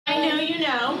you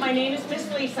know, my name is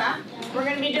Miss Lisa. We're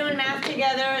going to be doing math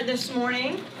together this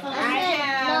morning. I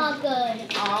have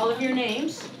all of your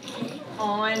names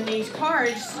on these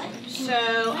cards.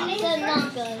 So,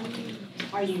 not good.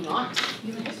 Are you not?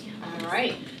 All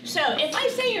right. So, if I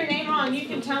say your name wrong, you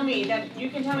can tell me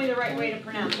the right way to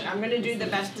pronounce it. I'm going to do the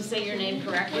best to say your name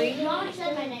correctly. You already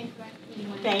said my name correctly.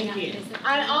 Thank you.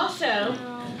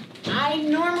 I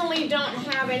normally don't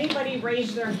have anybody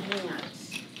raise their hands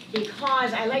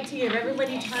because I like to give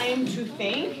everybody time to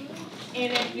think.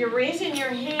 And if you're raising your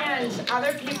hands,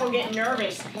 other people get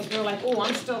nervous because they're like, oh,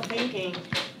 I'm still thinking.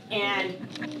 And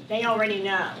they already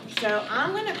know. So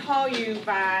I'm going to call you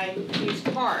by these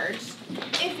cards.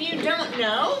 If you don't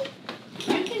know,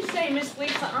 you can say, Miss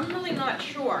Lisa, I'm really not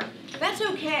sure. That's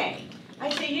okay. I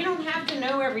say you don't have to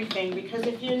know everything because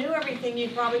if you knew everything, you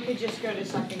probably could just go to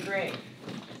 2nd grade.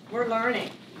 We're learning.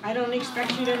 I don't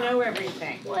expect you to know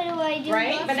everything. What do I do?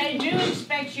 Right? But I do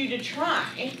expect you to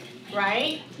try.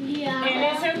 Right? Yeah.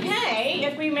 And it's okay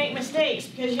if we make mistakes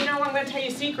because you know I'm going to tell you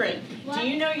a secret. What? Do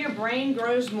you know your brain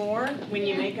grows more when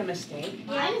you make a mistake?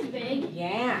 Mine's big.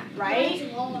 Yeah,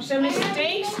 right? So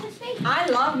mistakes, I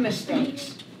love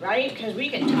mistakes, right? Because we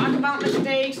can talk about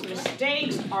mistakes.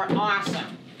 Mistakes are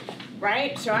awesome,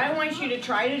 right? So I want you to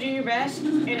try to do your best,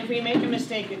 and if we make a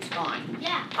mistake, it's gone.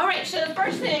 Yeah. All right, so the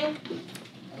first thing,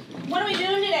 what are we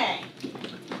doing today?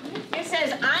 It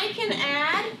says I can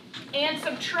add and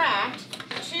subtract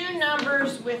 2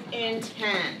 numbers within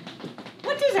 10.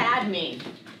 What does add mean?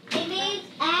 It means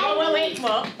add. Well, wait,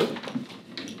 look.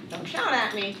 Don't shout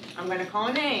at me. I'm going to call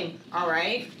a name, all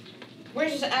right?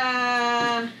 Where's, oh,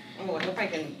 I hope I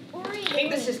can, I think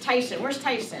this is Tyson. Where's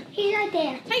Tyson? He's right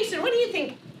there. Tyson, what do you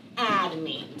think add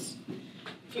means?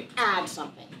 If you add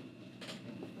something.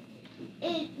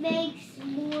 It makes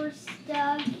more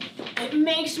stuff. It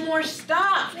makes more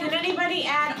stuff. Can anybody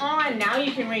add on? Now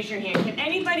you can raise your hand. Can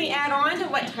anybody add on to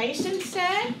what Tyson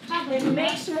said? It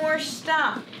makes more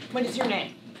stuff. What is your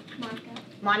name? Monica.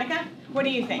 Monica? What do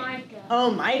you think? Micah.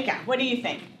 Oh, Micah. What do you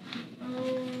think?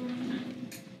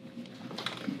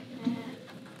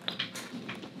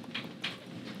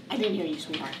 I didn't hear you,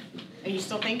 sweetheart. Are you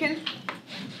still thinking?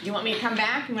 Do you want me to come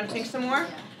back? You want to think some more?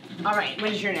 All right.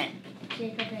 What is your name?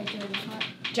 Jacob.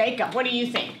 Jacob. What do you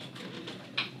think?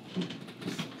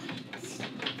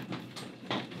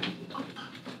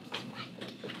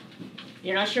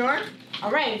 You're not sure? All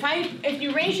right. If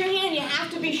you raise your hand, you have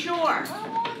to be sure,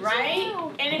 right?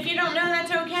 And if you don't know,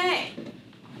 that's okay.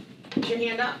 Put your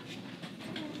hand up.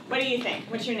 What do you think?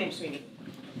 What's your name, sweetie?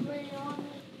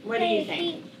 What do you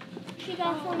think? She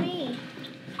got for me.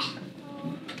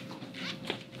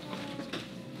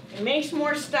 It makes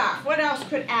more stuff. What else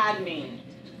could add mean?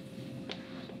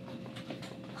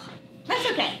 That's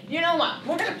okay. You know what?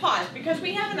 We're going to pause because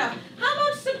we have enough. How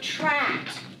about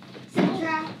subtract?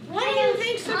 Subtract. What do you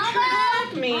think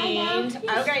subtract means?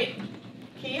 Okay.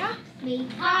 Kia? Me.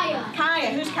 Kaya. Kaya.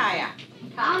 Who's Kaya?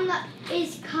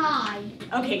 Is Kai.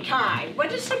 Okay, Kai. What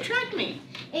does subtract mean?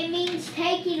 It means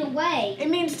taking away. It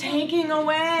means taking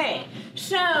away.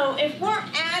 So if we're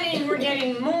adding, we're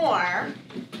getting more.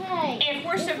 Hey. If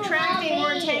we're subtracting,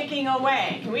 we're taking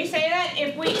away. Can we say that?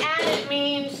 If we add, it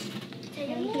means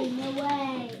Taking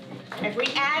away. If we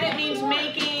add, it means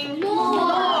making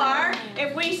more.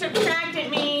 If we subtract, it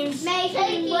means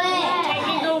Taking away.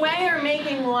 taking away or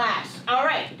making less. All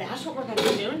right, that's what we're going to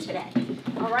be doing today.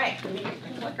 All right, let me get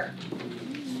my clicker.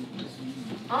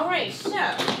 All right,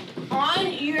 so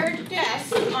on your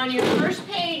desk, on your first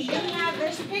page, you have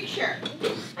this picture.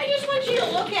 I just want you to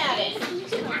look at it.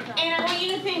 And I want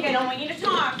you to think. I don't want you to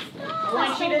talk. I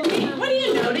want you to think. What do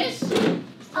you notice?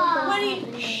 What do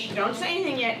you, shh, don't say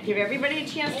anything yet. Give everybody a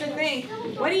chance to think.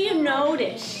 What do you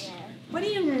notice? What do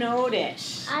you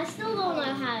notice? I still don't know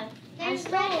how. There's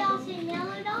red dots and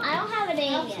yellow dots. I don't have a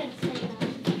name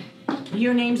yet.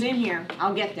 Your name's in here.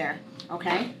 I'll get there.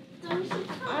 Okay?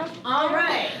 All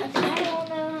right.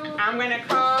 I'm going to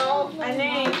call a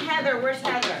name. Heather. Where's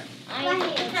Heather?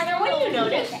 Heather, what do you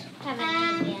notice? There's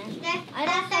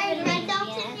red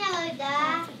dots and yellow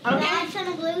dots. Okay. That's on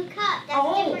a blue cup.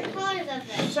 That's different colors of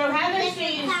them. So Heather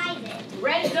sees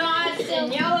red dots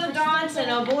and yellow dots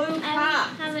and a blue cup.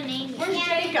 Have a name. Where's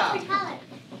Jacob?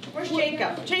 Where's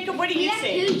Jacob? Jacob, what do you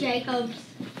see? Two Jacobs.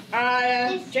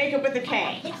 Jacob with a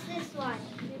K. It's this one.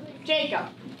 Jacob,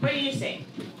 what do you see?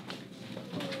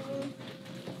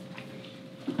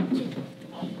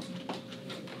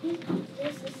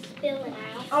 This is spilling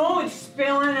out. Oh, it's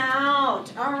spilling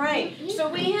out. All right. So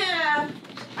we have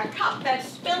a cup that's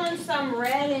spilling some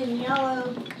red and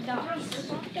yellow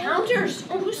counters.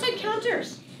 Oh, who said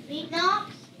counters?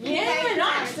 Knocks. Yeah,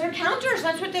 knocks. They're counters.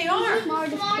 That's what they are.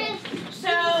 So,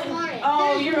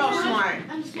 you're all smart.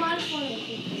 I'm smart for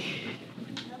it.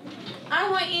 I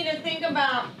want you to think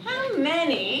about how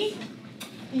many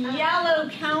yellow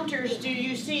counters do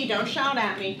you see? Don't shout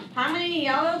at me. How many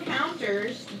yellow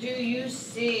counters do you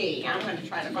see? I'm going to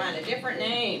try to find a different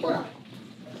name.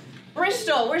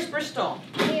 Bristol. Where's Bristol?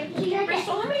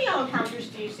 Bristol, how many yellow counters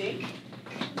do you see?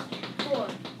 4.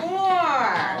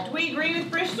 4. Do we agree with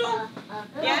Bristol?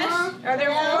 Yes? Are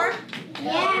there 4?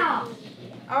 Yeah.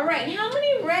 All right. How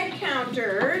many red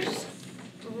counters?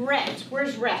 Rhett.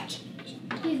 Where's Rhett?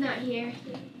 He's not here.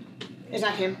 Is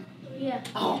that him? Yeah.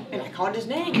 Oh, and I called his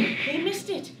name. He missed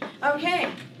it. Okay.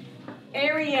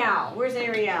 Ariel. Where's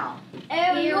Ariel?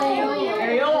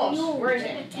 Ariel. Where is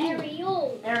it?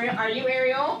 Ariel. Ariel. Are you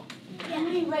Ariel? How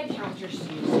many red counters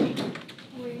do you see?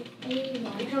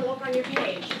 You can look on your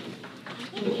page.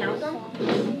 Can you count them?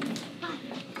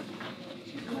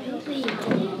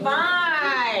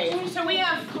 5. So we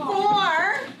have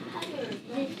 4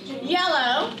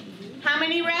 yellow. How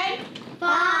many red?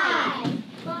 5.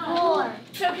 4.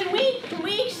 So can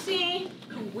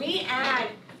we add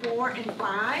 4 and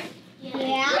 5?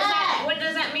 Yeah. What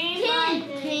does that mean?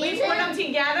 10. We put them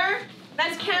together.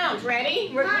 Let's count. Ready?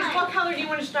 What color do you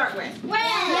want to start with?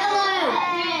 Yellow.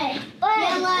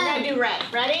 We're going to do red.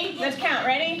 Ready? Let's count.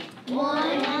 Ready?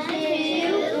 1,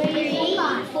 2, 3,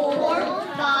 4,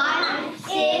 5, 6,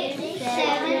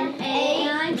 7, 8,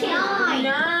 9, 10.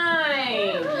 9.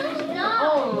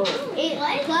 Oh. It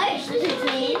close to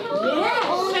 10. Yeah.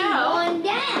 Only one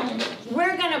down.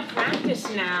 We're going to practice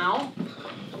now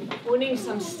putting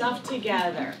some stuff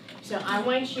together. So I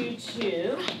want you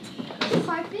to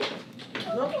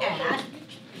look at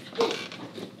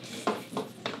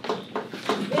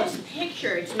this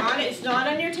picture. It's not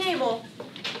on your table.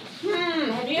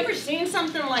 Have you ever seen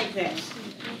something like this?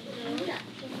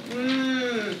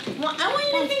 Well, I want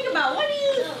you to think about, what do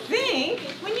you think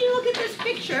when you look at this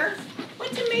picture?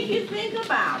 What's it make you think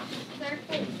about?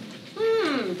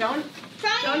 Don't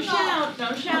shout.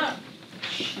 Don't shout.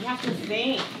 You have to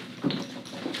think.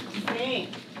 Think.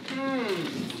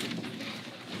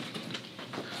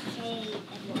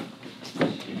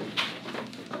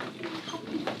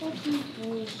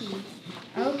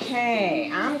 Okay,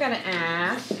 I'm going to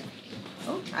ask,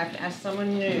 I have to ask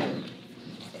someone new.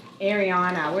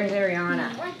 Ariana, where's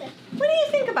Ariana? What do you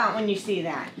think about when you see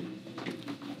that?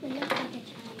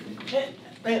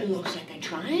 It looks like a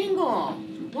triangle.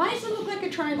 Why does it look like a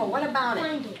triangle? What about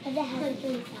it? Because it has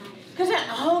 3 sides.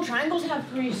 Because triangles have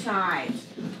 3 sides.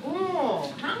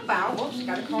 Oh, how about, whoops,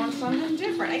 got to call him something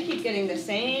different. I keep getting the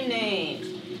same names.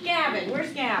 Gavin,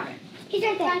 where's Gavin? He's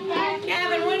right there.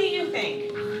 Gavin, what do you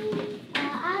think?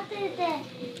 After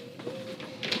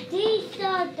these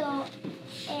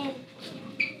and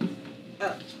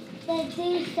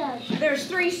these There's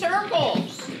 3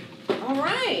 circles. All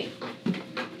right.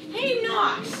 Hey,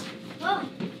 Knox. Oh,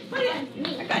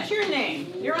 I got your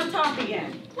name. You're on top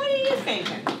again. What are you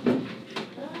thinking?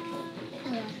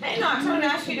 Hey, Knox, I'm going to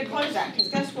ask you to close that, because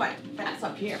guess what? That's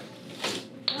up here.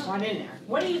 It's not in there.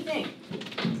 What do you think?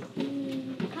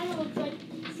 kind of looks like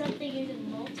something you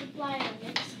can multiply or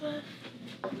mix with.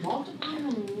 Multiply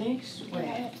and mix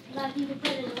with. Like you could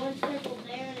put an orange circle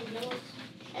there and a yellow,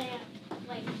 and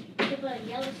like you could put a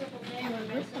yellow circle there and a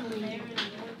red circle there and a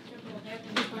orange circle there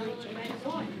and yellow and red is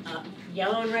orange.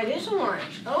 Yellow and red is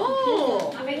orange.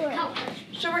 Oh! I make it color.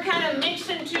 So we're kind of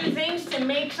mixing 2 things to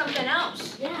make something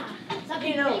else. Yeah.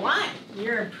 You know what?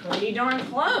 You're pretty darn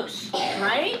close,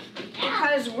 right?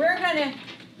 Because we're gonna,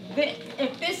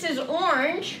 if this is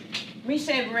orange, we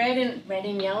said red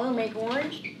and yellow make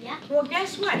orange. Yeah. Well,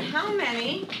 guess what? How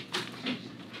many?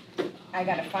 I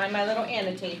gotta find my little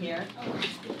annotate here.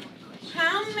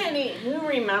 How many? Who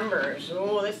remembers?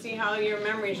 Oh, let's see how your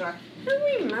memories are. Who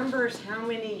remembers how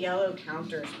many yellow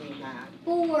counters we had?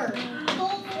 4. 4.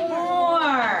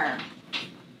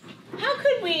 How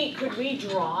could we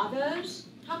draw those?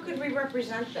 How could we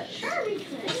represent those? Sure we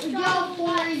could. Draw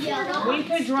 4 yellows. We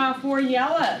could draw 4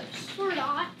 yellows. 4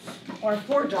 dots. Or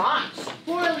 4 dots.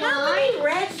 4 How lines. many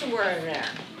reds were there?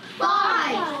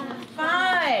 5.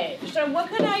 5. So how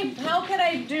could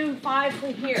I do 5 for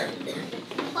here?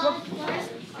 5.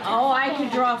 Oh, I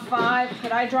could draw 5.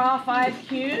 Could I draw 5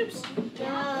 cubes?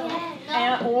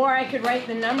 Or I could write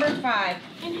the number 5.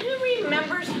 And who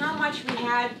remembers how much we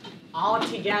had all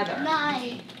together?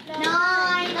 9.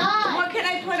 9. What could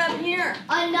I put up here?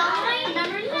 A 9.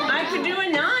 I could do a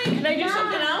 9. Could I do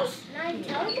something else?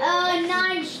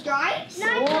 9 stripes.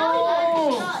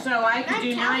 Oh, so I could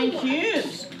do 9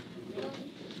 cubes.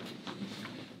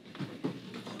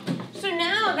 So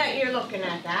now that you're looking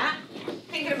at that,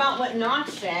 thinking about what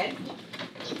Knox said,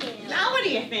 now what are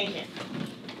you thinking?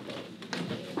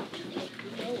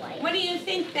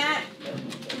 think that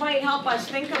might help us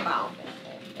think about?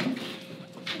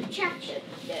 Subtraction.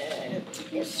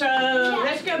 So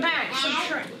let's go back.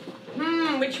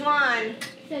 Which one?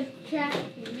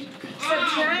 Subtraction.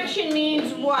 Subtraction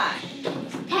means what?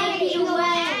 Taking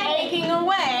away. Taking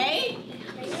away.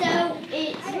 So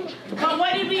it's. But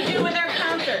what did we do with our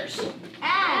counters?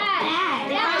 Add.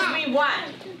 Because we what?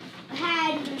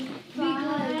 Had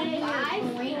five.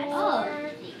 Oh.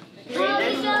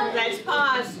 Let's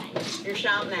pause. You're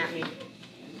shouting at me.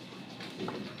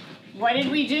 What did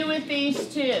we do with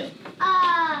these two?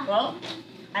 Well,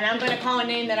 and I'm going to call a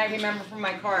name that I remember from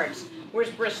my cards. Where's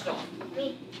Bristol?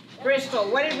 Me. Bristol,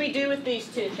 what did we do with these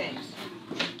two things?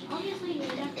 Obviously, we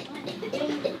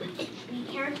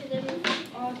counted them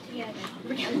all together.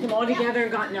 We counted them all together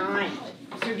and got 9.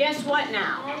 So guess what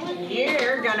now?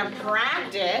 You're going to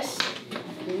practice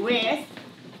with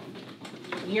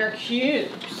your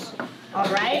cubes. All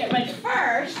right? But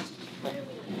first,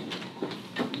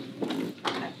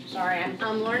 sorry,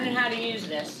 I'm learning how to use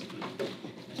this.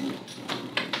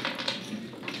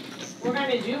 We're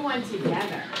going to do one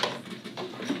together.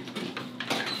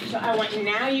 So I want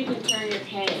now you can turn your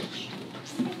page.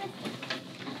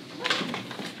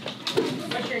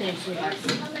 What's your name, sweetheart?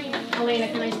 Elena,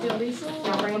 can I steal these?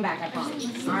 I'll bring them back, I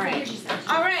promise. All right.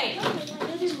 All right.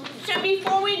 So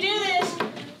before we do this,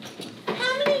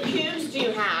 how many cubes do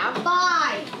you have?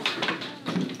 5.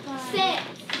 6.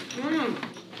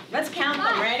 Let's count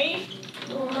them. Ready?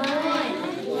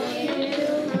 1, 2,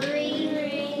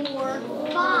 3, 4,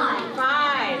 5.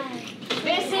 5.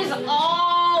 This is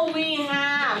all we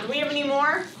have. Do we have any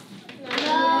more?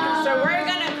 No. So we're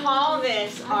going to call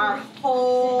this our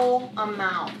whole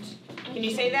amount. Can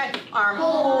you say that? Our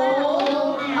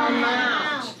whole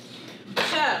amount.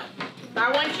 So,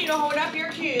 I want you to hold up your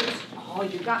cubes. Oh,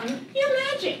 you got me. You're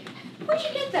magic. Where'd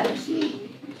you get those?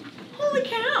 Holy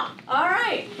cow. All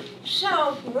right.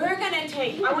 So, we're going to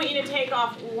take, I want you to take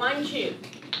off 1 cube.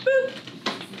 Boop.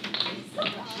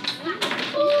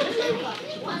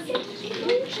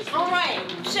 All right.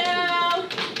 So,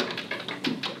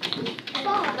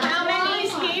 how many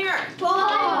is here? 4.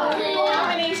 How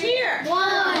many is here? 1.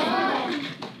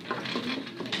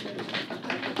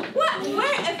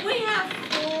 Where, if we have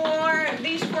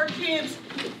these 4 cubes,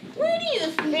 where do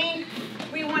you think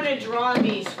we want to draw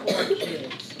these 4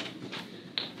 cubes?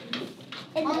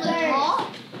 On the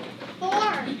top. 4.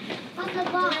 On the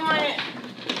bottom.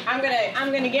 I'm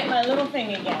gonna get my little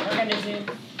thing again. We're gonna zoom,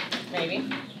 maybe.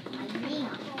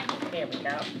 There we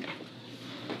go.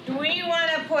 Do we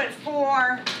want to put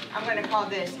 4? I'm gonna call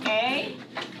this A,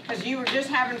 because you were just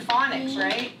having phonics,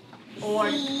 right?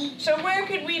 Or so where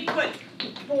could we put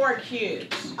 4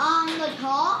 cubes? On the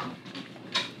top.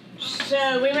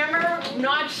 So remember,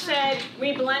 Notch said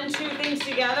we blend 2 things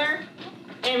together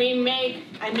and we make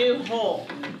a new whole.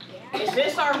 Is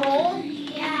this our whole?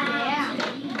 Yeah.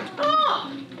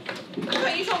 Oh, I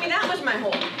thought you told me that was my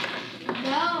whole.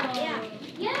 No. Yeah.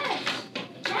 Yes.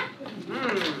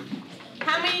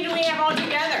 How many do we have all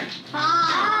together? 5.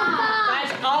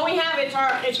 That's all we have. It's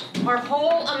our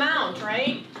whole amount,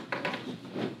 right?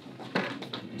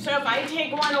 So if I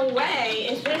take 1 away,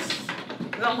 is this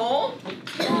the whole?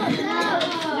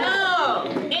 No.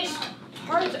 It's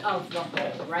part of the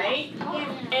whole, right?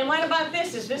 And what about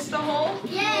this? Is this the whole?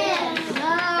 Yes.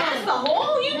 That's the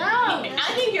whole?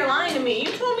 I think you're lying to me.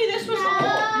 You told me this was the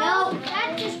whole. No.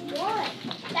 That's just 1.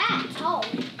 That's whole.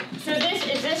 So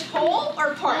is this whole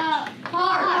or part?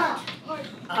 Part.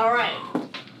 All right.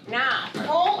 Now,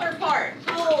 whole or part?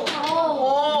 Whole.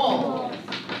 Whole.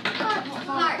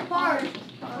 Part.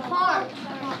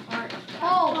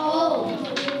 Whole.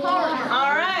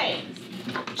 All right.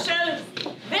 So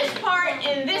this part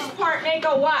and this part make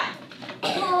a what?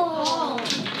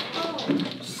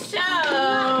 So,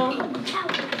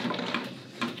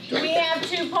 do we have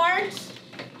 2 parts?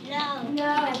 No.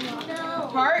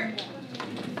 Part,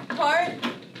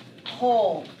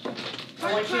 whole. I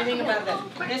want you to think about this.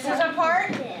 This is a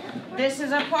part, this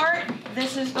is a part,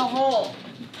 this is the whole.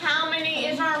 How many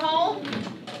is our whole?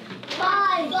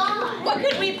 5. What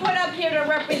could we put up here to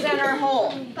represent our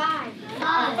whole? 5.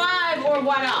 5 or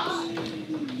what else?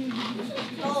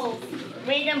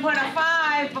 We can put a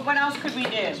 5, but what else could we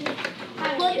do?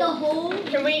 Put the whole.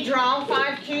 Can we draw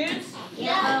 5 cubes?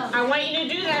 Yeah. I want you to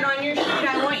do that on your sheet.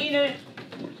 I want you to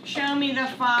show me the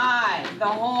 5, the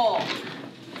whole.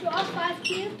 Draw 5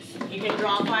 cubes. You can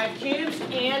draw 5 cubes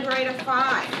and write a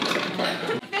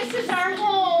 5. This is our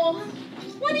whole.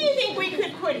 What do you think we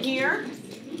could put here?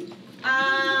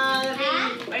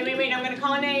 Wait, I'm going to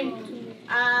call a name.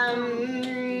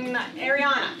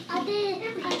 Ariana. I did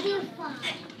 5.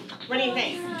 What do you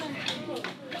think?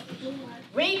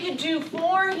 We could do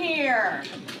 4 here.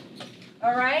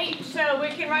 All right, so we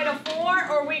can write a 4,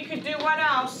 or we could do what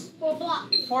else? 4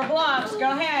 blocks. 4 blocks,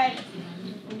 go ahead.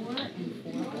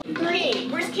 3,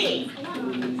 where's Key?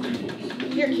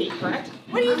 Your Key, correct?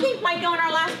 What do you think might go in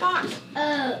our last box?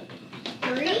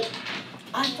 3.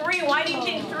 3, why do you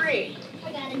think 3?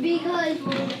 Because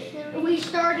we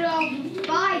started off with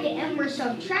 5 and we're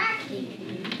subtracting.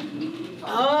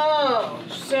 Oh,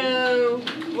 so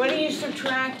what are you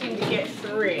subtracting to get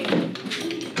 3?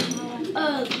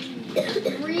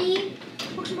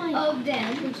 3 of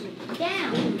them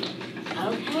down.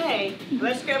 Okay,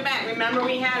 let's go back. Remember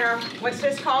we had our, what's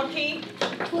this called, Key?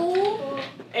 Full.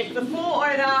 It's the full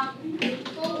or the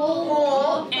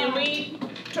whole, and we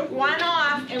took 1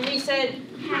 off and we said,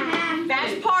 Half.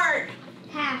 that's part.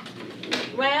 Half.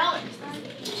 Well,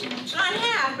 it's not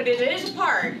half, but it is a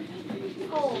part.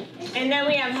 Whole. And then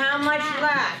we have how much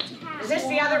left? Is this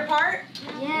the other part?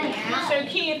 Yes. So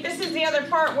Key, if this is the other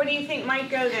part, what do you think might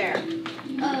go there? 1.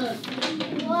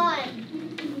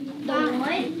 The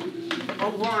 1? A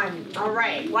 1. All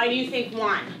right. Why do you think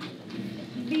 1?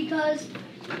 Because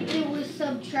it was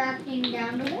subtracting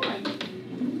down to 1.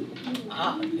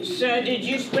 So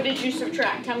what did you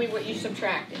subtract? Tell me what you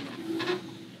subtracted.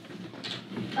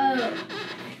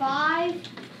 5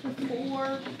 to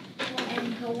 4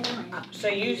 and to 1. So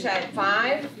you said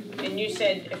 5, and you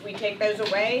said if we take those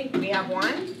away, we have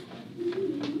 1?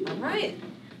 All right.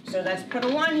 So let's put a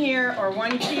 1 here, or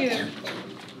 1 cubed.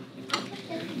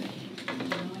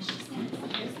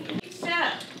 So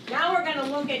now we're going to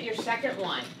look at your second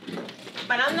one.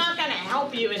 But I'm not going to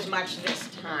help you as much this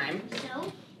time.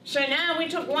 So now we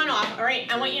took 1 off. All right,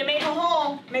 I want you to make a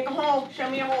hole. Make a hole. Show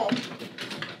me a hole.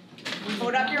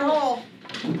 Hold up your hole.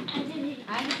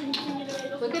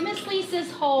 Look at Miss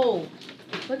Lisa's hole.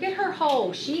 Look at her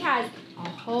hole. She has a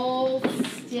whole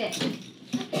stick.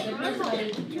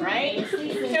 Right?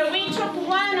 So we took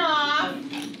 1 off.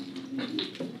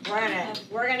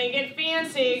 We're gonna get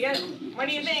fancy. What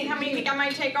do you think? How many do you think I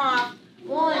might take off?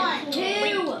 1,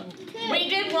 2. We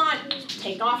did 1.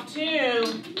 Take off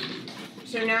 2.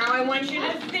 So now I want you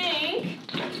to think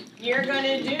you're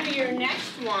gonna do your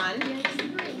next one.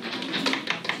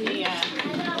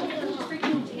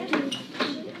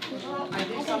 I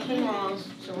did something wrong,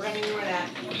 so we're gonna ignore that.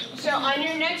 So on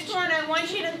your next one, I want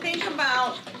you to think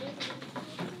about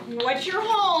what's your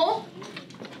hole?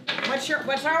 What's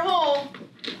our hole?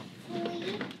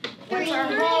 What's our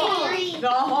hole? 3. The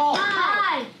hole.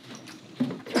 5.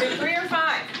 Is it 3 or 5?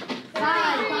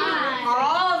 5.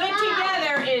 All of it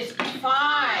together is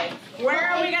 5. Where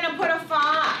are we gonna put a 5?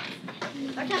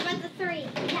 What about the 3?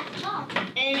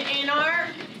 In our,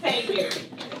 thank you.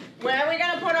 Where are we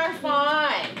gonna put our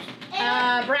 5?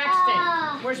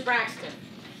 Braxton. Where's Braxton?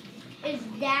 It's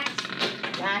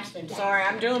Daxton. Braxton. Sorry,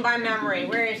 I'm doing by memory.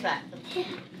 Where is that?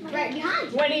 Right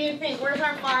behind. What do you think? Where's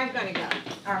our 5 gonna go?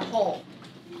 Our hole.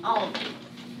 All of it.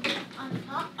 On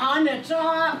top. On the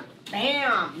top.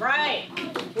 Bam. Right.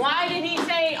 Why did he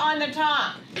say on the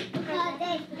top? Because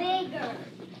it's bigger.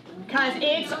 Because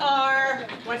it's our,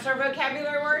 what's our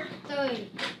vocabulary word? 3.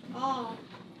 Hole.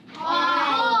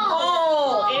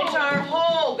 It's our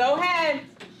hole. Go ahead.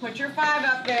 Put your 5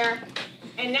 up there.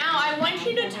 And now I want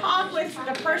you to talk with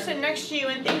the person next to you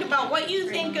and think about what you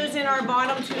think goes in our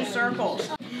bottom 2 circles.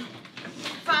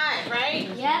 5, right?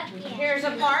 Yep. Here's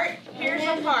a part. Here's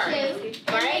a part.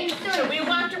 Right? So we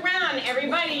walked around.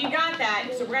 Everybody, you got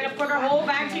that. So we're going to put our hole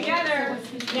back together.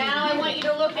 Now I want you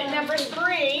to look at number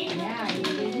 3.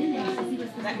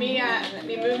 Let me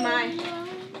move my.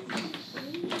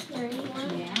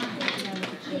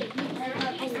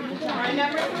 On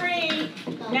number 3.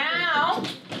 Now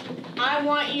I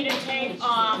want you to take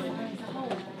off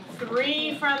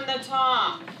 3 from the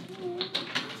top.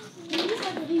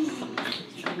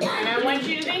 And I want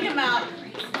you to think about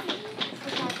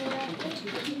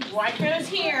what goes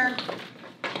here.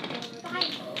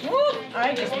 Whoop,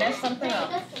 I just messed something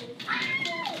up.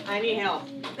 I need help.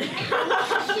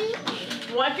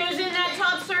 What goes in that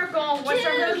top circle? What's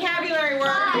our vocabulary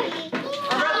word?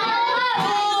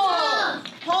 Hole.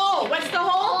 Hole. What's the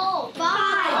hole? 5.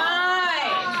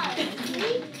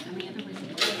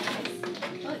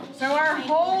 So our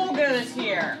hole goes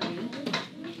here.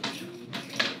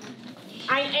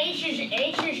 H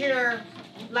is your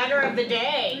letter of the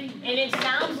day, and it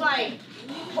sounds like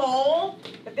hole,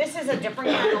 but this is a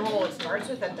different kind of hole. It starts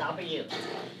with a W,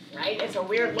 right? It's a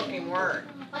weird looking word.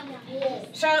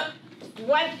 So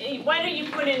what are you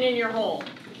putting in your hole?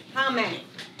 How many?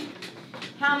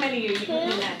 How many are you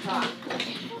putting in that top?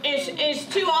 Is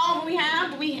 2 all we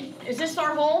have? Is this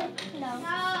our hole? No.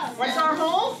 What's our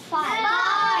hole?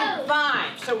 5.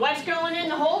 5. So what's going in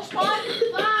the hole spot?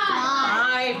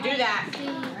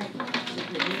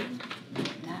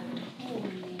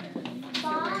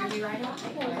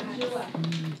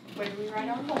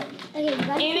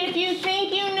 And if you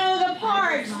think you know the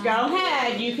parts, go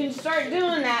ahead. You can start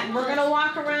doing that. We're going to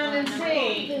walk around and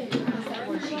see.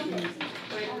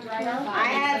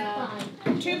 I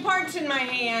have 2 parts in my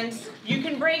hands. You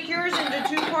can break yours into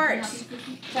 2 parts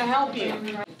to help you.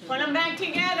 Put them back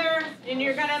together, and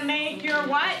you're going to make your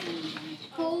what?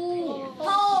 Hole.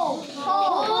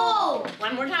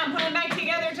 One more time. Put them back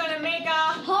together. It's going to make a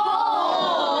Hole.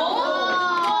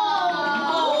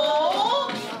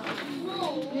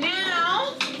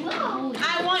 Now,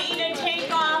 I want you to take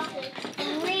off 4.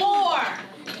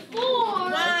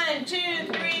 1, 2,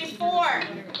 3, 4.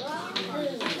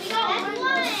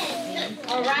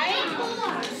 All right?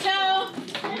 So,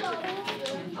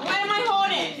 what am I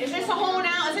holding? Is this a hole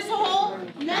now? Is this a hole?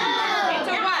 No. It's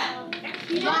a what?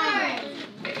 Heart.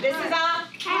 This is a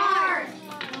Heart.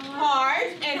 heart.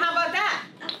 And how about that?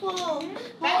 A hole.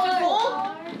 That's a hole?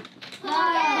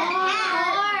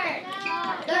 Heart.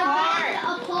 They're Heart. a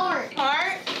heart.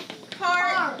 Heart.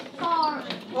 Heart.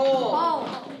 Heart. Hole.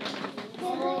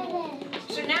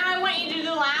 So now I want you to do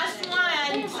the last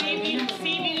one. See if you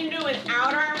can do it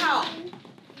without our help.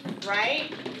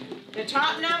 Right? The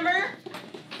top number.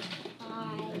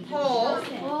 Hole.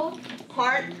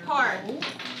 Heart. Heart.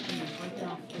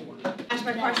 Ask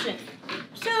my question.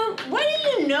 So, what do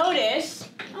you notice?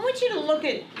 I want you to look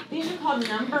at, these are called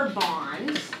number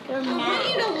bonds. I want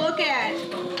you to look at,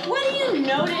 what do you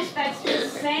notice that's the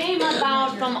same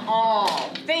about them all?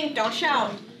 Think, don't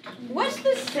shout. What's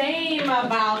the same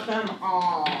about them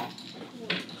all?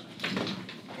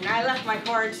 And I left my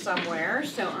cards somewhere,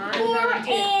 so I'm going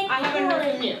to, I haven't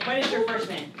heard from you. What is your first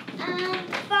name?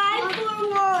 5, 4,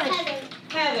 1.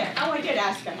 Heather. Oh, I did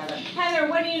ask her, Heather. Heather,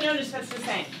 what do you notice that's the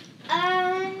same?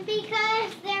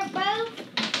 Because they're both,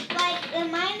 like, the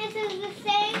minus is the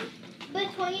same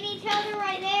between each other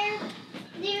right there.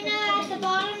 Do you know at the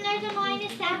bottom there's a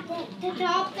minus, at the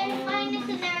top there's a minus,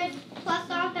 and there's plus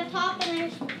at the top, and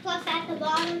there's plus at the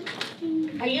bottom?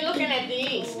 Are you looking at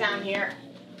these down here?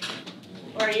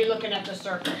 Or are you looking at the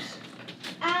circles?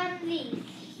 These.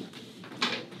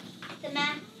 The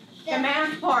math. The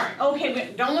math part. Okay,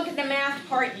 but don't look at the math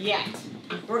part yet.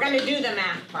 We're going to do the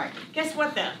math part. Guess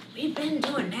what, though? We've been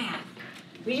doing math.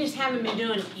 We just haven't been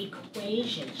doing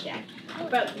equations yet.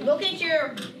 But look at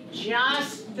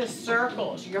just the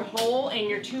circles, your whole and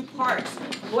your 2 parts.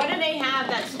 What do they have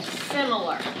that's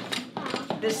similar?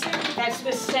 That's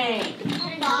the same.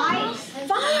 5s.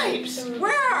 5s.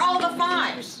 Where are all the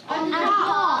 5s? On the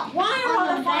top. Why are all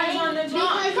the 5s on the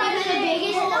top? Because it's the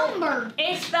biggest number.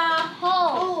 It's the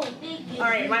Whole. All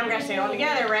right, well, we're going to say it all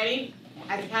together. Ready?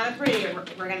 At the count of 3,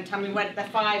 we're going to tell me what the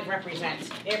 5 represents.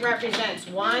 It represents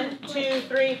 1, 2,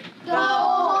 3, The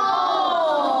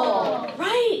whole.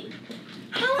 Right.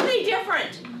 How are they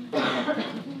different?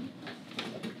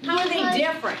 How are they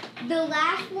different? The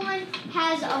last one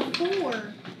has a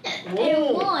 4 and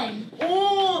Ooh. 1.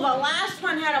 Oh, the last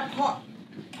one had a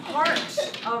part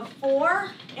of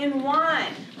 4 and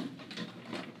 1.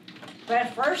 The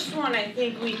first one I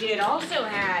think we did also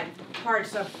had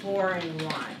parts of 4 and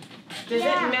 1. Does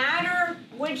Yeah. it matter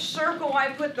which circle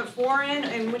I put the 4 in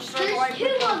and which circle I There's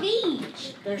put 2 the... of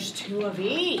each. There's 2 of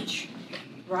each.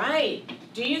 Right.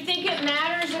 Do you think it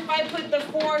matters if I put the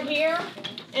 4 here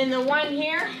and the 1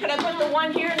 here? Could I put the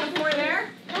 1 here and the 4 there?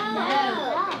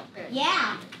 No.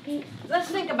 Yeah. Let's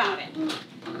think about it.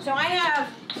 So I have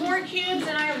 4 cubes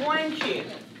and I have 1 cube.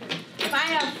 If I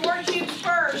have 4 cubes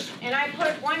first and I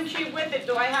put 1 cube with it,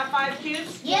 do I have 5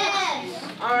 cubes? Yes.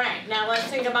 All right, now let's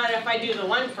think about it if I do the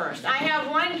 1 first. I have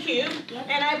 1 cube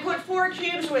and I put 4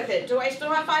 cubes with it. Do I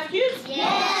still have 5 cubes?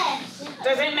 Yes.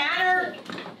 Does it matter?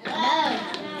 No.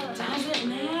 Doesn't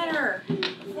matter.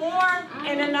 4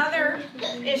 and another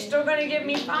is still going to give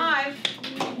me 5.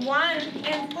 1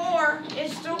 and 4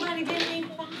 is still going to give me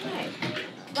 5.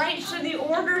 Right? So the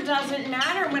order doesn't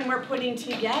matter when we're putting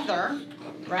together.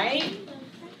 Right?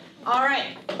 All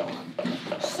right.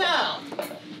 So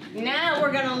now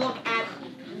we're going to look at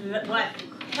what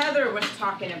Heather was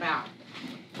talking about.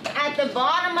 At the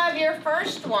bottom of your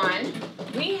first one,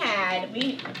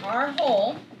 our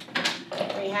whole.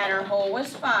 We had our whole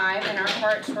was 5 and our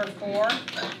parts were 4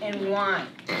 and 1.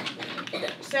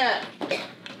 So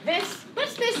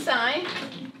what's this sign?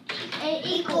 An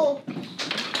equal.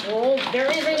 Oh, there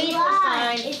is an equal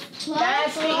sign. It's plus.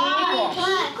 That's the equal.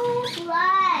 Plus.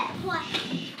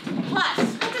 Plus.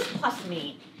 What does plus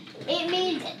mean? It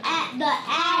means at the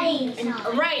adding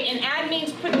sign. Right, and add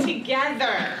means put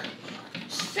together.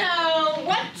 So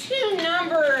what 2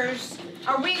 numbers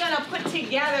are we going to put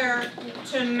together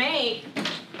to make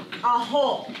a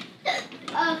whole?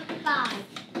 5.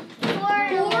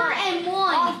 4 and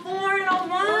 1. 4 and a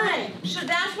 1. So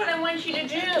that's what I want you to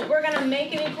do. We're going to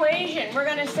make an equation. We're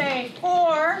going to say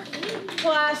 4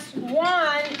 plus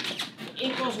 1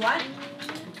 equals what?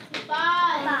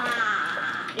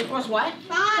 5. Equals what?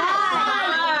 5.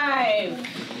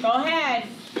 5. Go ahead.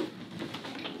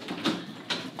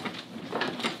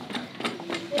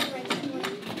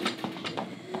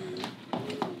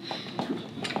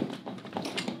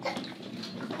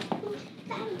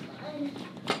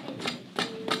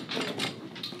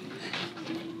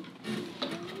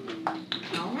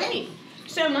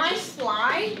 So my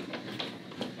slide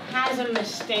has a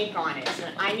mistake on it, so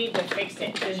I need to fix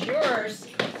it, because yours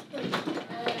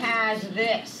has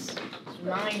this.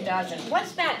 Mine doesn't.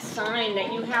 What's that sign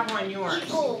that you have on yours?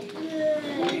 Equal.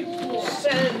 So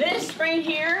this right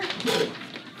here,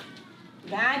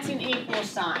 that's an equal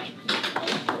sign.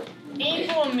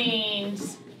 Equal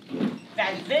means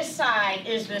that this side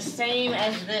is the same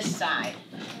as this side.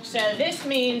 So this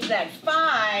means that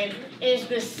 5 is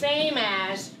the same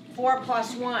as 4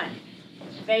 plus 1.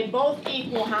 They both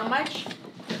equal how much?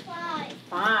 5.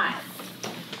 5.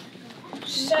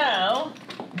 So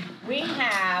we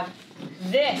have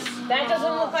this. That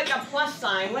doesn't look like a plus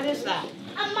sign. What is that?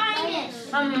 A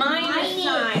minus. A minus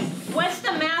sign. What's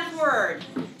the math word?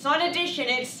 It's not addition.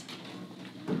 It's,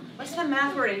 what's the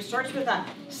math word? It starts with a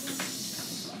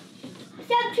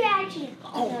Subtraction.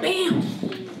 Oh, bam.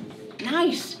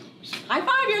 Nice. High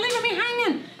five. You're leaving me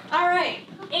hanging. All right.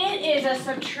 It is a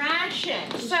subtraction.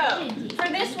 So for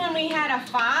this one, we had a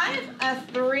 5, a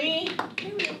 3,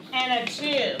 and a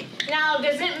 2. Now,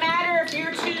 does it matter if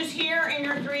your 2's here and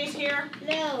your 3's here?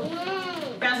 No.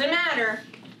 Doesn't matter.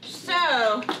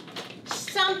 So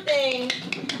something,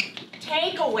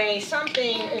 take away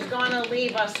something is going to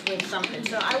leave us with something.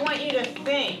 So I want you to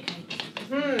think,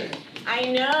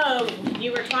 I know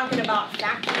you were talking about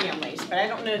fact families, but I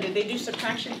don't know, did they do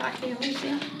subtraction fact families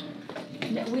yet?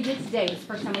 We did today. It's the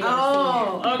first time we've ever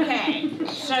Oh, okay.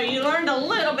 So you learned a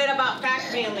little bit about fact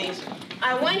families.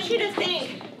 I want you to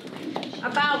think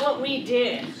about what we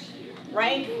did,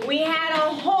 right? We had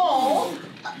a whole,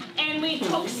 and we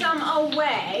took some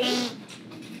away,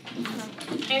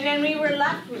 and then we were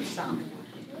left with some.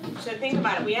 So think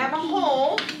about it. We have a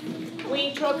whole,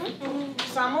 we took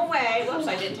some away. Whoops,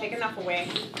 I didn't take enough away.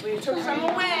 We took some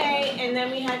away, and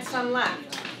then we had some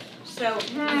left. So,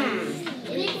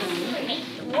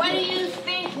 what do you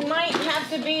think might have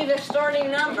to be the starting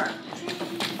number?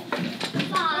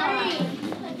 5.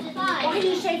 Why do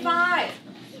you say 5?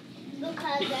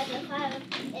 Because there's a 5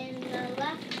 in the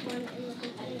left one and the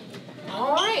 5.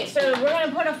 All right, so we're going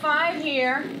to put a 5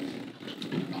 here.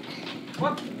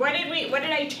 What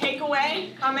did I take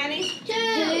away? How many?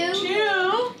 2.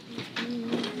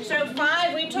 2. So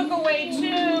 5, we took away 2,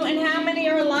 and how many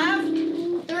are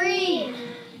left? 3.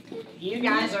 You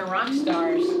guys are rock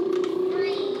stars.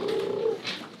 3.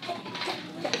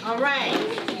 All right.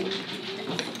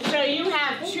 So you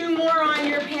have 2 more on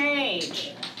your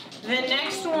page. The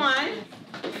next one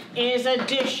is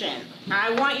addition.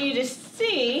 I want you to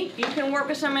see, you can work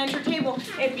with some at your table,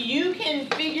 if you can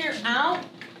figure out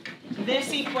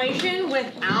this equation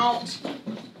without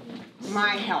my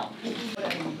help.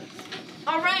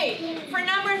 All right, for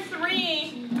number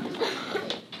 3,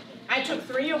 I took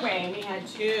 3 away and we had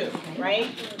 2,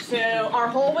 right? So our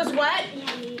whole was what?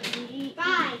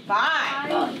 5.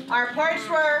 5. Our parts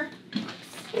were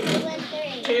 2 and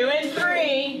 3. 2 and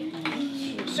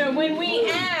 3. So when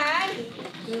we add,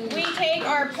 we take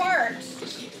our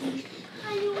parts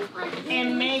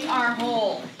and make our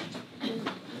whole.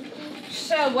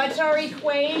 So what's our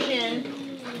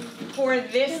equation for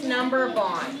this number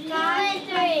bond? 5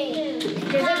 and 3.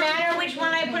 Does it matter which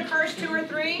one I put first, 2 or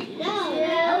 3? No.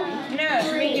 No,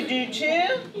 so we could do 2,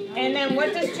 and then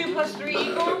what does 2 plus 3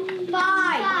 equal? 5.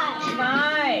 5.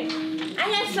 I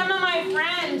had some of my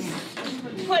friends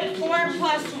put 4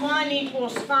 plus 1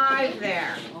 equals 5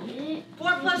 there.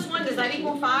 4 plus 1, does that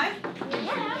equal 5?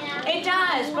 Yeah. It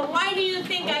does, but why do you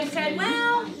think I said,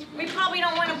 well, we probably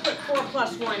don't want to put 4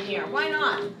 plus 1 here. Why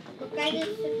not?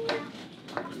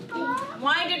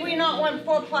 Why did we not want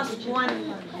 4 plus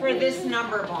 1 for this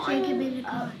number bond?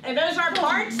 And those are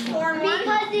parts, 4 and 1?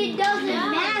 Because it doesn't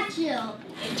match them.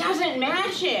 It doesn't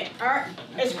match it.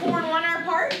 Is 4 and 1 our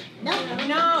part? No.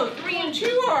 No, 3 and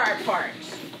 2 are our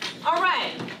parts. All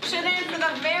right, so then for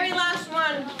the very last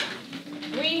one,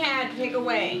 we had pick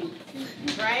away,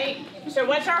 right? So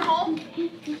what's our whole?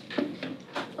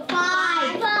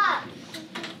 5.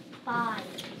 5.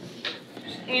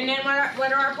 And then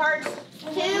what are our parts?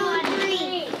 2 and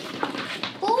 3.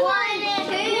 4 and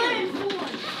 2.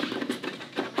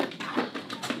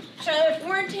 So if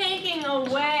we're taking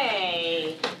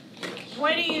away,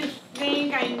 what do you think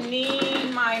think I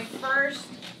need my first,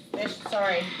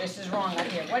 sorry, this is wrong up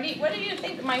here. What do you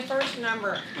think my first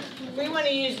number? If we want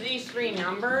to use these three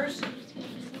numbers,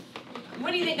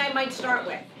 what do you think I might start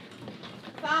with?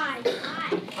 5.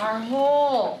 Our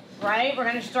whole, right? We're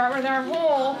going to start with our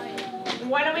whole.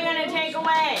 What are we going to take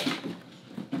away?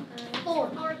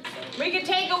 4. We could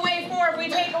take away 4. If we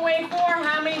take away 4,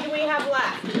 how many do we have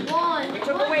left? 1. We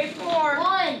took away 4.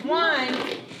 1. 1.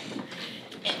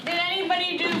 Did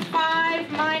anybody do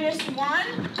 5 minus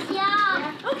 1?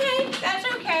 Yeah. Okay, that's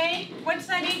okay. What's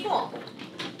that equal?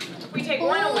 We take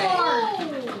 1 away.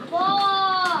 4.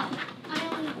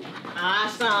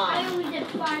 Awesome. I only did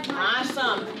 5 minus.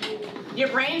 Awesome. Your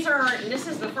brains are hurting. This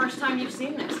is the first time you've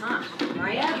seen this, huh?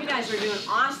 Right? Yeah. You guys are doing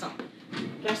awesome.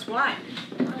 Guess what?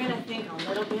 We're gonna think a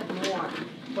little bit more.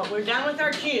 But we're done with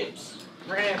our cubes.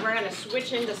 We're gonna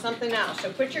switch into something else.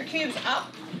 So put your cubes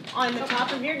up on the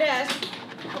top of your desk.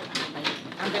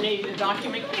 I'm gonna use the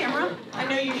document camera. I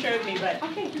know you showed me, but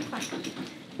okay, you're fine.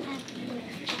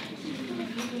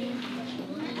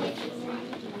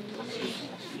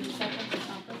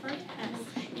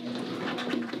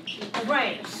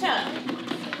 Right, so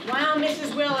while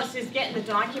Mrs. Willis is getting the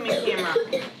document camera,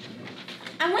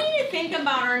 I want you to think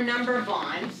about our number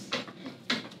bonds.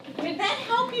 Did that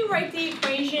help you write the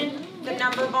equation, the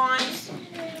number bonds?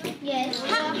 Yes.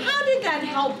 How did that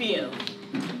help you?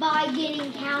 By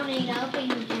getting counting up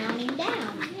and counting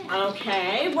down.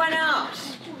 Okay, what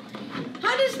else?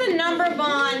 How does the number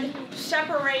bond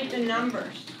separate the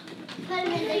numbers? Put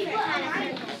them in different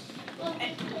kind of circles.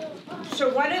 So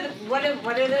what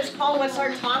are those called? What's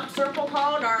our top circle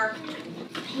called? Our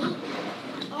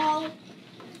Oh,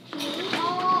 it's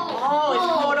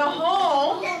called a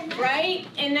whole, right?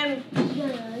 And then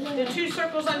the two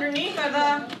circles underneath are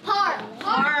the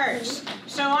parts.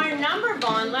 So our number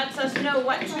bond lets us know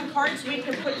what two parts we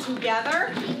can put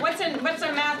together. What's a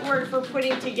math word for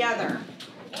putting together?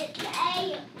 It's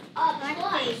a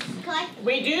plus.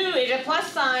 We do. It's a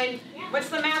plus sign. What's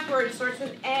the math word? It starts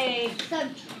with A.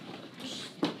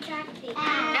 Subtracting.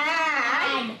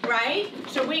 Add, right?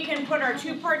 So we can put our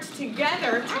two parts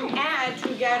together to add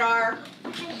to get our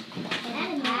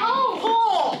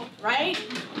whole, right?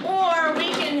 Or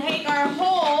we can take our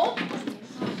whole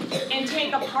and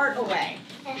take a part away.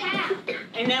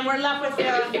 And then we're left with the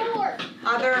other part.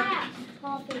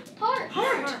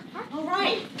 All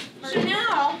right. So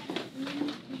now,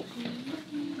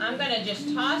 I'm going to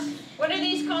just toss, what are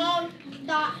these called?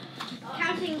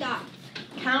 Counting dots.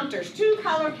 Counters, 2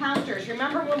 color counters.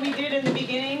 Remember what we did in the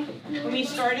beginning when we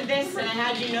started this and I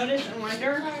had you notice and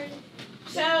wonder?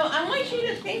 So I want you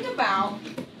to think about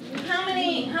how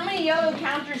many yellow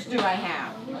counters do I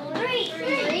have? 3.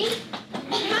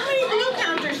 How many blue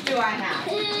counters do I have?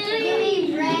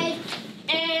 3. Red.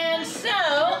 And so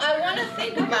I want to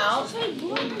think about,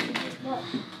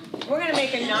 we're going to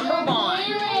make a number bond.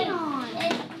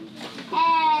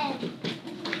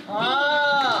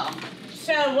 Oh,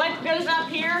 so what goes up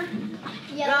here?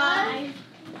 Yellow.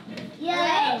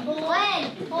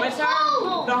 What's the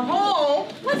whole?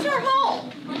 What's our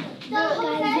whole?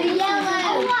 Yellow.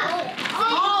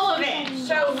 All of it.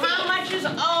 So how much is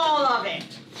all of it?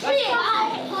 6.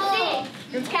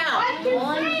 Let's count.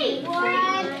 1,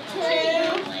 2,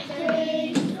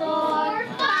 3, 4, 5.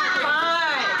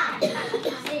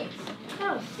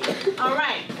 All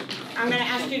right. I'm going to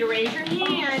ask you to raise your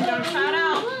hand. Don't shout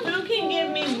out. Who can give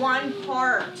me one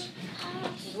part?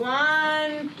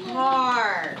 One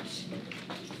part.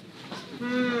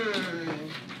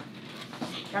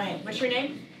 Go ahead. What's your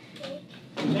name?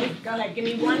 Okay, go ahead. Give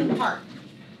me one part.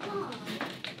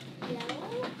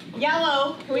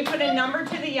 Yellow. Can we put a number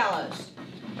to the yellows?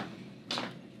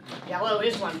 Yellow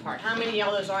is one part. How many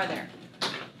yellows are there?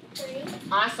 3.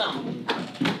 Awesome.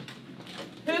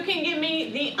 Who can give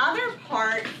me the other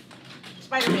part?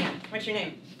 Spider-Man. What's your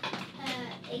name?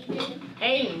 Aiden.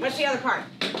 Aiden. What's the other part?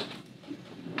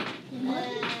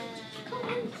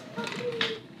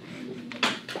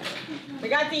 We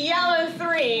got the yellow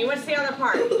 3. What's the other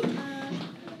part?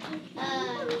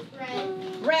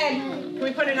 Red. Red. Can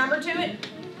we put a number to it?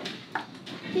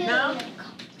 2. No?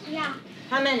 Yeah.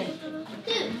 How many?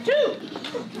 2. 2.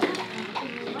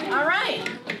 All right.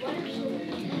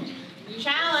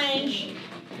 Challenge.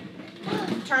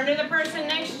 Turn to the person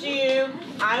next to you.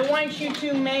 I want you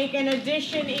to make an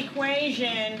addition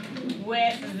equation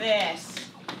with this.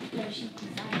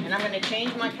 And I'm going to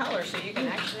change my color so you can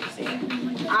actually see it.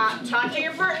 Talk to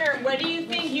your partner. What do you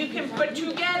think you can put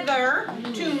together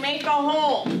to make a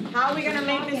whole? How are we going to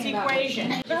make this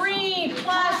equation? 3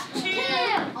 plus 2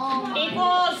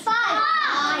 equals 5.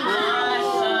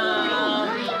 Awesome.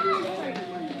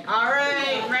 All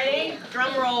right, ready?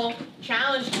 Drum roll.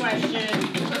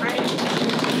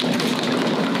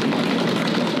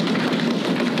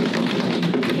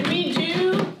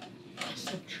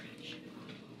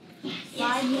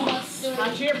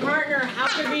 to your partner. How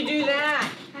could we do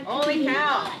that? Holy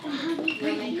cow.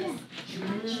 We don't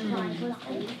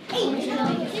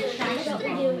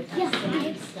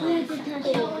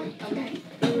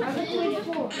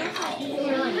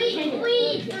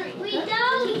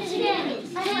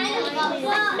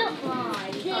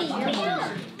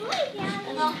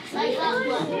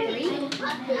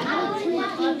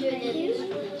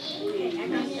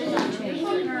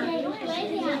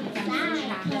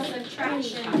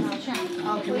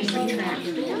Oh, can we subtract?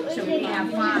 So we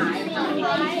have 5. How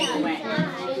many take away?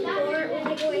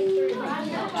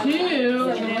 2.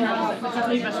 And then what's that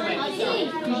leave us with?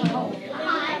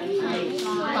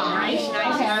 Nice,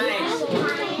 nice, nice.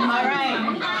 All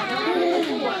right.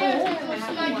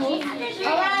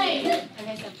 All right.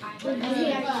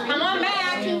 Come on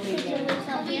back. Who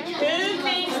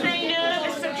thinks they know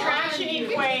the subtraction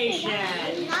equation?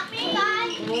 Not me,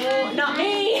 guys. Oh, not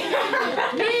me.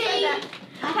 Me.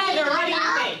 Heather, what do you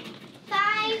think?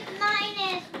 5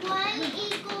 minus 1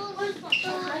 equals 3.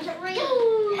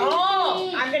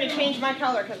 Oh, I'm going to change my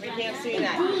color because we can't see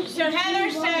that. So Heather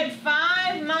said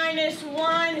 5 minus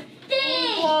 1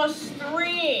 equals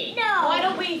 3. No. What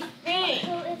do we think?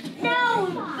 No,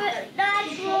 but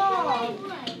that's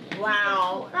wrong.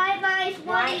 Wow. 5 minus 1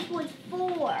 Right. equals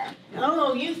 4.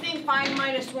 Oh, you think 5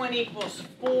 minus 1 equals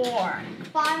 4.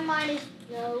 5 minus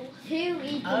 2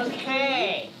 equals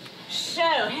Okay. So,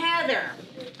 Heather,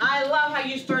 I love how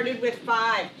you started with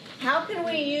 5. How can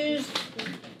we use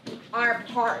our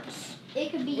parts?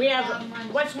 It could be. We have,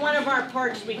 what's one of our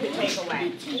parts we could take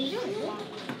away?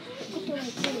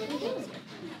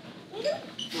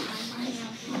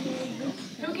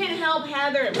 Who can help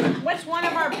Heather? What's one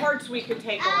of our parts we could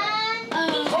take away?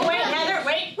 Oh, wait, Heather,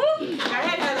 wait. Woo. Go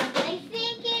ahead, Heather. I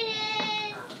think it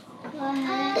is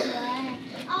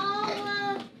all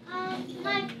of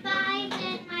my 5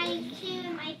 and my 2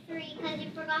 and my 3 because you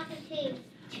forgot the 2.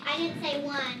 I didn't say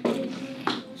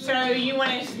 1. So you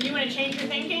want to change your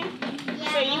thinking?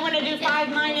 Yeah. So you want to do 5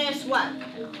 minus what?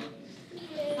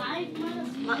 5 minus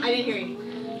I didn't hear you.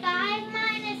 5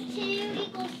 minus 2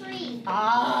 equals 3.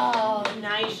 Oh,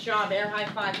 nice job. Air high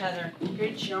five, Heather.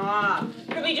 Good job.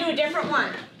 Could we do a different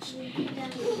one?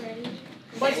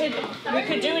 What's it? We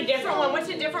could do a different one. What's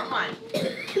a different one? 5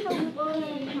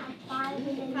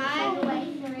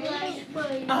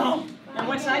 Oh, and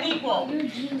what's that equal?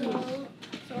 2.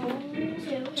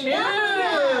 2.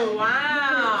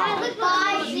 Wow. 5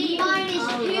 minus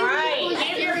 2 Right.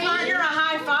 Give your partner a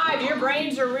high five. Your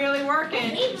brains are really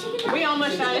working. We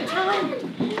almost out of time.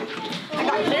 I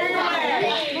got carried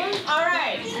away. All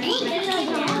right. So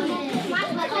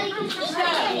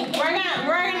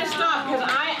we're gonna stop because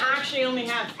I actually only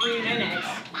have 3 minutes,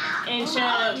 and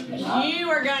so you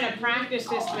are gonna practice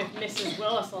this with Mrs.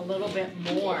 Willis a little bit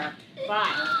more. But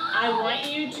I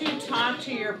want you to talk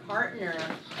to your partner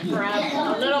for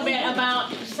a little bit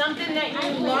about something that you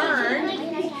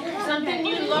learned. Something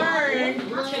you learned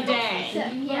today.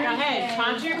 Go ahead,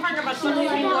 talk to your partner about something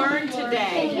you learned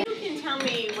today. You can tell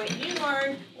me what you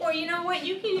learned, or you know what,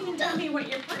 you can even tell me what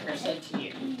your partner said to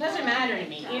you. Doesn't matter to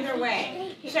me, either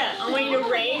way. So I want you to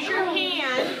raise your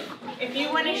hand if you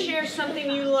want to share something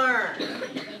you learned.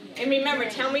 And remember,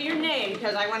 tell me your name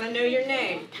because I want to know your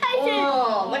name.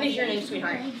 Oh, what is your name,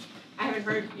 sweetheart? I haven't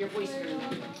heard your voice.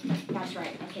 That's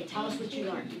right. Okay, tell us what you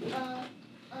learned.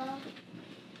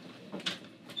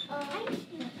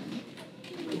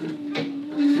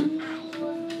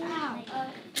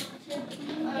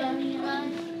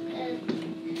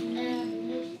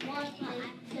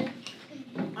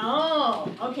 Oh,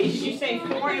 okay. Did you say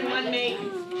 4 and 1 make?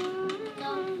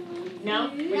 No?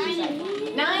 What did you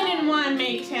say? 9 and 1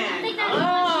 make 10.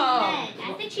 Oh.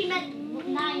 I think she meant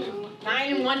 9 and 1.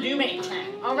 9 and 1 do make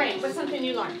 10. All right. What's something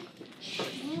you learned?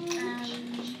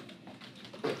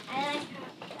 I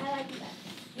like that.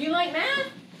 You like math?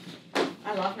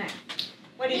 I love math.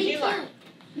 What did you learn?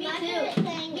 Me too.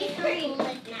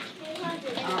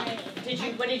 Me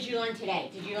too. What did you learn today?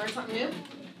 Did you learn something new?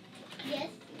 Yes.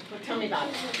 Well, tell me about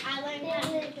it. I learned how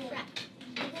to subtract.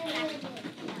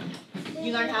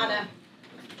 You learned how to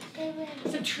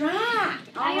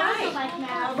subtract. All I also right. like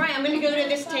math. All right. I'm going to go to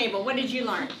this table. What did you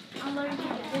learn? I learned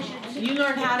how to addition. You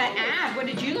learned how to add. What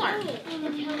did you learn?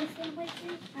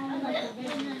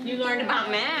 You learned about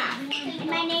math.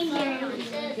 My name's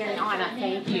Ariana. Anna,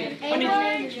 thank you. What We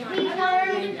did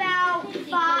learned about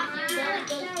 3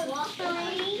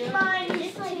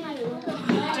 minus 2.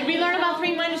 Did we learn about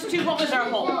 3 minus 2? What was our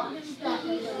whole?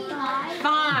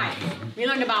 5. We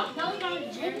learned about 5.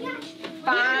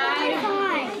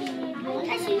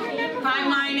 5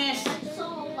 minus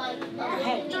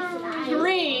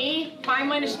 3. 5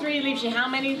 minus 3 leaves you how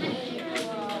many?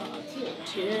 2.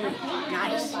 2.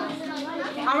 Nice.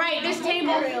 All right, this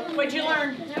table, what'd you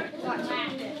learn?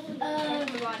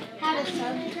 How to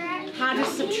subtract. How to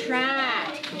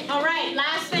subtract. All right,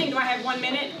 last thing. Do I have 1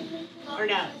 minute? Or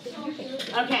no?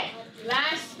 Okay,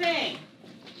 last thing.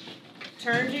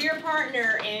 Turn to your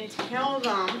partner and tell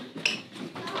them,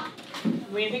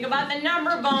 when you think about the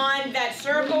number bond, that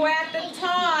circle at the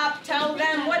top, tell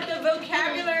them what the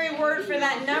vocabulary word for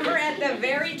that number at the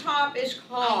very top is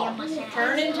called.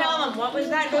 Turn and tell them, what was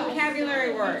that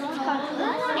vocabulary word?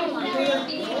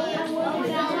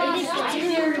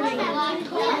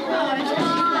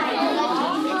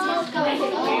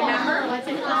 Remember? What's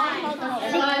it called?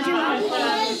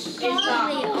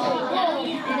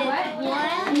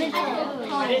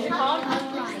 What is it called?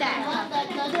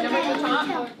 Number at the top?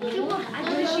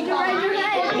 She can raise her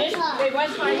hand. It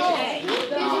was hard today.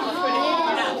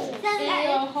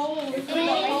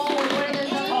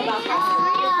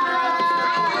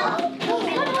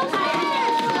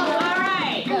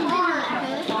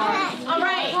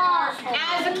 Alright.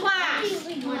 As a class,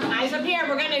 eyes up here,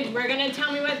 we're gonna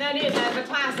tell me what that is. As a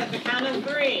class, at the count of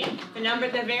 3. The number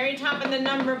at the very top of the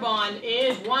number bond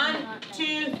is 1,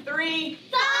 2, 3,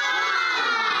 5.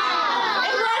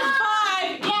 It was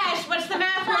 5. Yes. What's the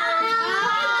math word?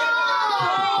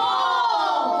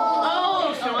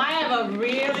 Oh, so I have a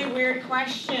really weird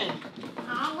question.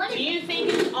 Do you think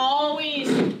it's always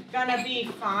gonna be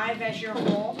 5 as your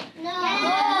whole? No.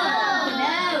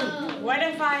 What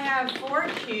if I have 4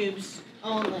 cubes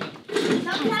only?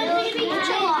 Sometimes it can be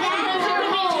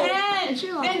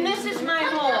 10. Then this is my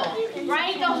whole,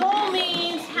 right? The whole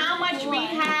means how much we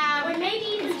have. Or maybe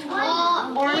even 20.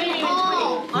 Or maybe even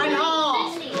 20. On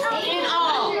all. In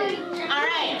all. All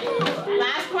right.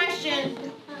 Last question.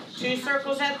 2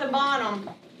 circles at the bottom.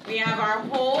 We have our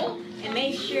whole, and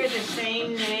they share the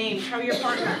same name. Tell your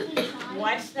partner.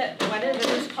 What are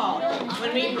those called?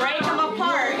 When we break them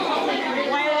apart,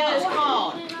 what are those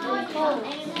called? What'd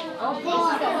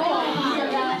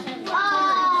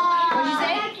you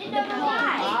say?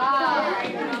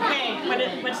 Okay,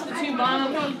 what's the 2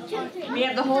 bottom? We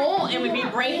have the whole, and when we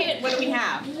break it, what do we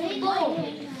have?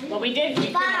 Well, we did.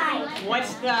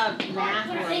 What's the math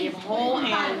word? We have whole and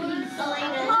part.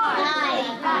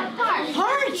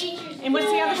 And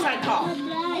what's the other side called?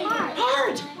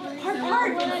 Part.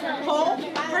 Whole,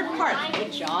 part.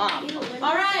 Good job.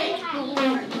 All right.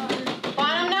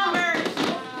 Bottom numbers.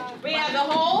 We have the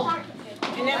whole,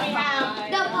 and then we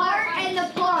have The part and the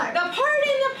part. the part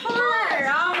and the part.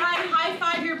 All right. High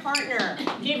five your partner.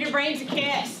 Give your brains a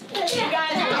kiss. You got